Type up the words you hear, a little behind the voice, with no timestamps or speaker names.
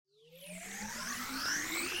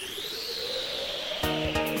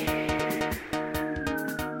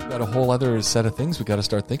got a whole other set of things we got to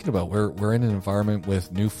start thinking about. We're in an environment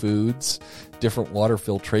with new foods, different water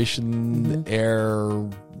filtration, air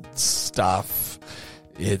stuff.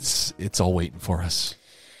 It's all waiting for us.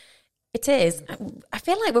 It is. I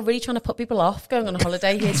feel like we're really trying to put people off going on a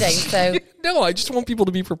holiday here, James. So No, I just want people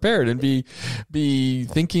to be prepared and be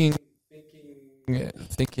thinking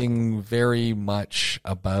very much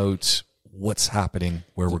about what's happening,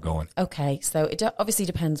 where we're going. Okay, so it obviously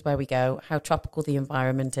depends where we go, how tropical the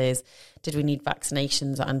environment is. Did we need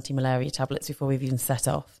vaccinations or anti-malaria tablets before we've even set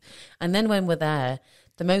off? And then when we're there,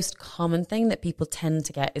 the most common thing that people tend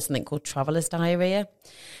to get is something called traveller's diarrhea.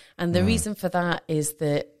 And the reason for that is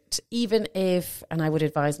that even if, and I would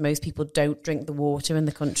advise most people don't drink the water in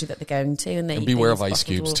the country that they're going to. And beware of ice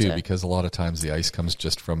cubes too, because a lot of times the ice comes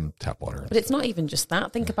just from tap water. But it's not even just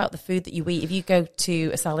that. Think about the food that you eat. If you go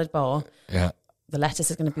to a salad bar, the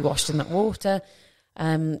lettuce is going to be washed in that water.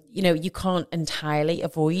 You can't entirely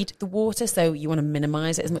avoid the water, so you want to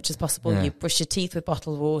minimize it as much as possible. You brush your teeth with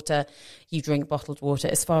bottled water, you drink bottled water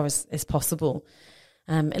as far as possible.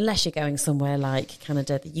 Unless you're going somewhere like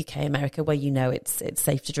Canada, the UK, America, where it's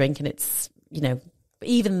safe to drink, and it's, but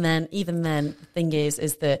even then, the thing is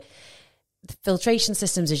that the filtration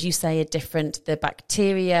systems, as you say, are different. The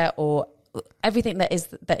bacteria or everything that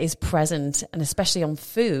is present, and especially on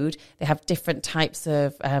food, they have different types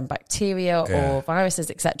of bacteria or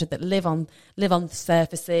viruses, etc., that live on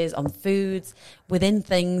surfaces, on foods, within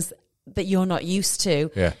things that you're not used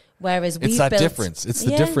to. Yeah. Whereas it's that difference. It's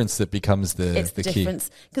the difference that becomes the key.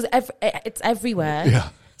 Because it's everywhere. Yeah.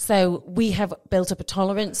 So we have built up a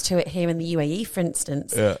tolerance to it here in the UAE, for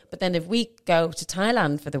instance. Yeah. But then if we go to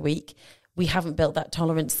Thailand for the week, we haven't built that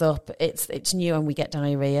tolerance up. It's new and we get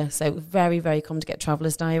diarrhea. So very, very common to get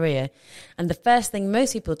traveller's diarrhea. And the first thing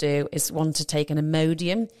most people do is want to take an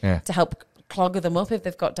Imodium to help clog them up if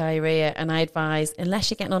they've got diarrhea. And I advise,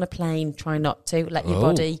 unless you're getting on a plane, try not to.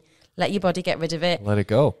 Let your body get rid of it. Let it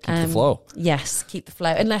go. Keep the flow. Yes, keep the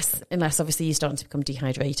flow. Unless obviously you're starting to become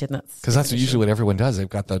dehydrated. Because that's usually what everyone does. They've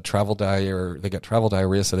got the travel diarrhea. They get travel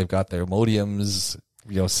diarrhea, so they've got their Imodiums,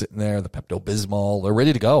 sitting there, the Pepto-Bismol. They're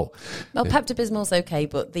ready to go. Well, Pepto-Bismol's okay,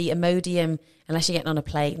 but the Imodium, unless you're getting on a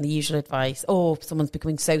plane, the usual advice, or someone's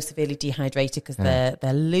becoming so severely dehydrated because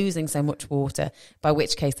they're losing so much water, by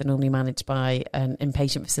which case they're normally managed by an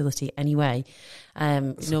inpatient facility anyway.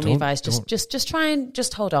 Normally advise just try and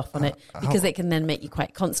just hold off on it, because it can then make you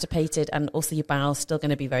quite constipated, and also your bowel's still going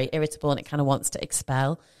to be very irritable and it kind of wants to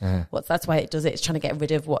expel. That's why it does it. It's trying to get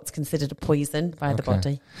rid of what's considered a poison by the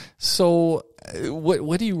body. So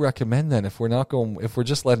what do you recommend then, if we're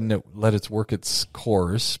just let it work its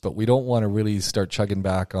course, but we don't want to really start chugging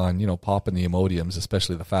back on, popping the Imodiums,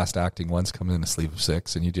 especially the fast acting ones coming in a sleeve of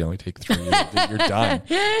 6, and you only take 3, you're done.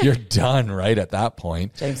 You're done right at that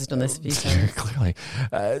point. James has done this a few times. Clearly.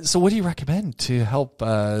 So what do you recommend to help,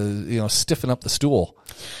 stiffen up the stool?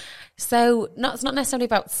 So it's not necessarily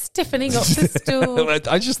about stiffening up the stool.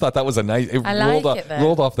 I just thought that was a nice.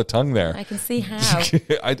 Rolled off the tongue there. I can see how.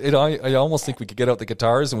 I almost think we could get out the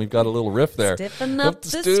guitars and we've got a little riff there. Stiffen up the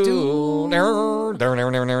stool.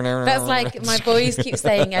 That's like my boys keep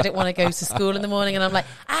saying, I don't want to go to school in the morning, and I'm like,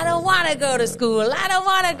 I don't want to go to school. I don't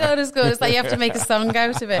want to go to school. It's like you have to make a song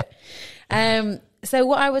out of it. So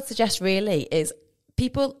what I would suggest really is,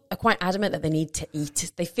 people are quite adamant that they need to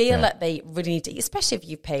eat. They feel that they really need to eat, especially if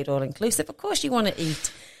you've paid all inclusive. Of course you want to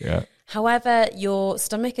eat. Yeah. However, your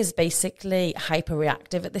stomach is basically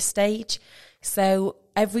hyperreactive at this stage. So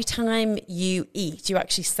every time you eat, you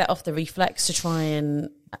actually set off the reflex to try and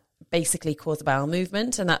basically cause a bowel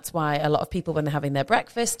movement. And that's why a lot of people, when they're having their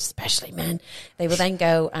breakfast, especially men, they will then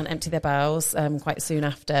go and empty their bowels quite soon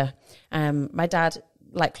after. My dad,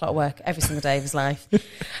 like clockwork, every single day of his life.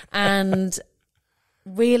 And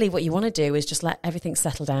really what you want to do is just let everything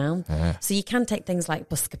settle down. So you can take things like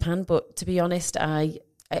Buscopan, but to be honest, I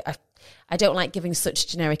don't like giving such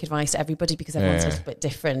generic advice to everybody, because everyone's a little bit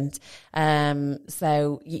different.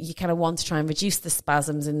 So you kind of want to try and reduce the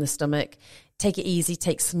spasms in the stomach. Take it easy,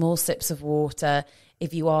 take small sips of water.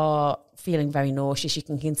 If you are feeling very nauseous, you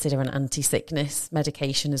can consider an anti-sickness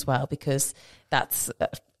medication as well, because that's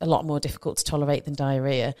a lot more difficult to tolerate than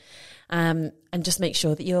diarrhea. And just make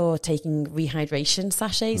sure that you're taking rehydration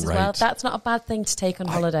sachets as well. That's not a bad thing to take on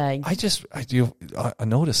holiday. I do a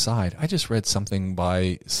note aside. I just read something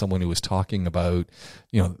by someone who was talking about,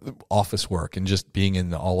 office work and just being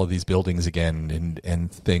in all of these buildings again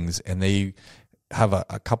and things. And they have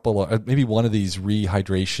a couple of, maybe one of these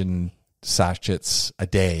rehydration sachets a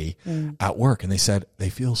day at work. And they said they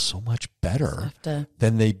feel so much better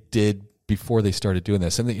than they did before they started doing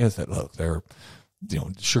this. And they said, look,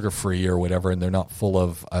 sugar-free or whatever, and they're not full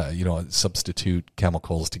of, substitute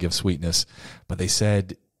chemicals to give sweetness. But they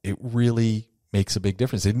said it really makes a big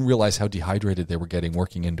difference. They didn't realize how dehydrated they were getting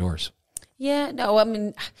working indoors. Yeah, no, I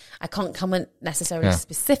mean, I can't comment necessarily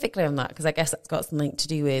specifically on that because I guess that's got something to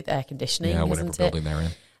do with air conditioning, whatever building they're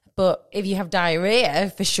in. But if you have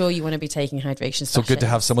diarrhea, for sure you want to be taking hydration sachets. So good to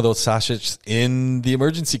have some of those sachets in the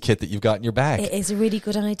emergency kit that you've got in your bag. It is a really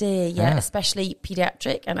good idea, especially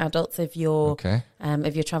pediatric and adults if you're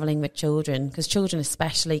traveling with children, because children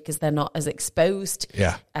especially, because they're not as exposed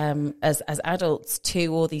as adults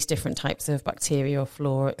to all these different types of bacteria or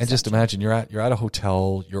flora. And just imagine you're at a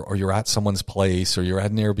hotel, you're at someone's place, or you're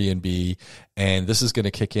at an Airbnb, and this is going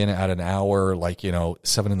to kick in at an hour,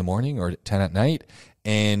 7 in the morning or 10 at night.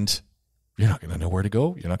 And you're not going to know where to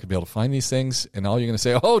go. You're not going to be able to find these things. And all you're going to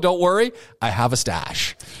say, oh, don't worry, I have a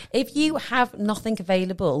stash. If you have nothing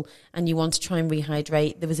available and you want to try and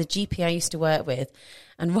rehydrate, there was a GP I used to work with.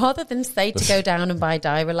 And rather than say to go down and buy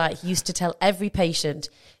Diarrhelite, he used to tell every patient,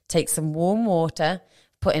 take some warm water,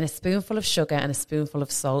 put in a spoonful of sugar and a spoonful of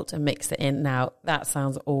salt and mix it in. Now, that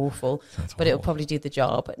sounds awful, but it'll probably do the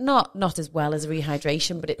job. Not as well as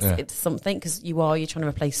rehydration, but it's something, because you're trying to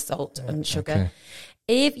replace salt and sugar. Okay.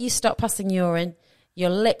 If you stop passing urine, your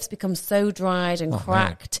lips become so dried and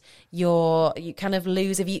cracked. You kind of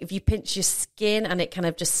lose, if you pinch your skin and it kind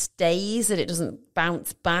of just stays and it doesn't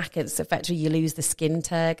bounce back, it's effectively you lose the skin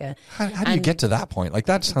turgor. How do you get to that point? Like,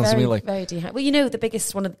 that sounds to me like very well, the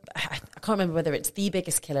biggest one I can't remember whether it's the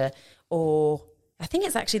biggest killer or I think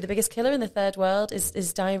it's actually the biggest killer in the third world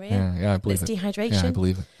is diarrhea. Yeah, I believe it's it. Dehydration. Yeah, I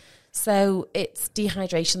believe it. So it's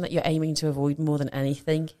dehydration that you're aiming to avoid more than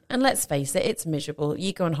anything. And let's face it, it's miserable.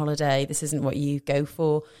 You go on holiday, this isn't what you go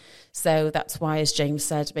for. So that's why, as James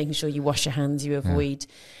said, making sure you wash your hands, you avoid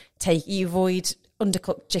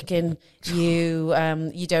undercooked chicken,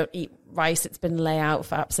 you don't eat rice that's been laid out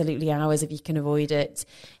for absolutely hours if you can avoid it.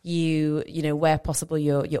 You where possible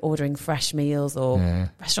you're ordering fresh meals or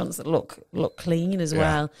restaurants that look clean as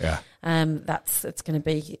well. Yeah. It's going to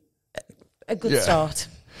be a good start.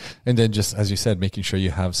 And then, just as you said, making sure you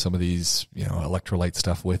have some of these, electrolyte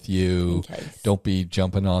stuff with you. Don't be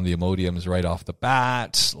jumping on the Imodiums right off the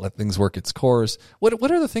bat. Let things work its course. What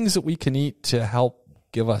are the things that we can eat to help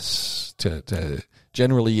give us to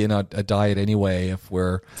generally in a diet anyway, if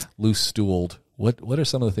we're loose stooled? What are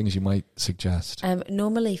some of the things you might suggest?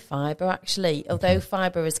 Normally fibre, actually. Although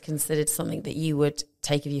fibre is considered something that you would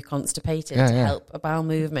take if you're constipated to help a bowel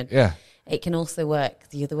movement. Yeah. It can also work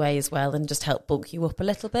the other way as well and just help bulk you up a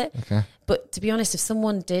little bit. Okay. But to be honest, if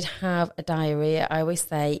someone did have a diarrhea, I always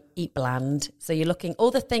say eat bland. So you're looking,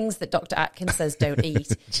 all the things that Dr. Atkins says don't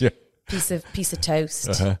eat. Piece of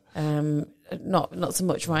toast. Not so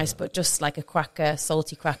much rice, but just like a cracker,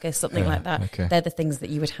 salty cracker, something like that. Okay. They're the things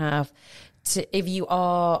that you would have.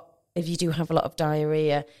 If you do have a lot of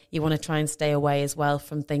diarrhea, you want to try and stay away as well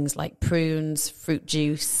from things like prunes, fruit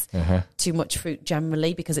juice, too much fruit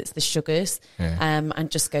generally because it's the sugars, and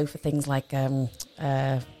just go for things like, again,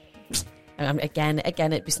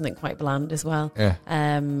 it'd be something quite bland as well.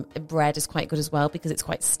 Bread is quite good as well because it's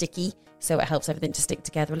quite sticky, so it helps everything to stick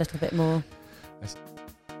together a little bit more.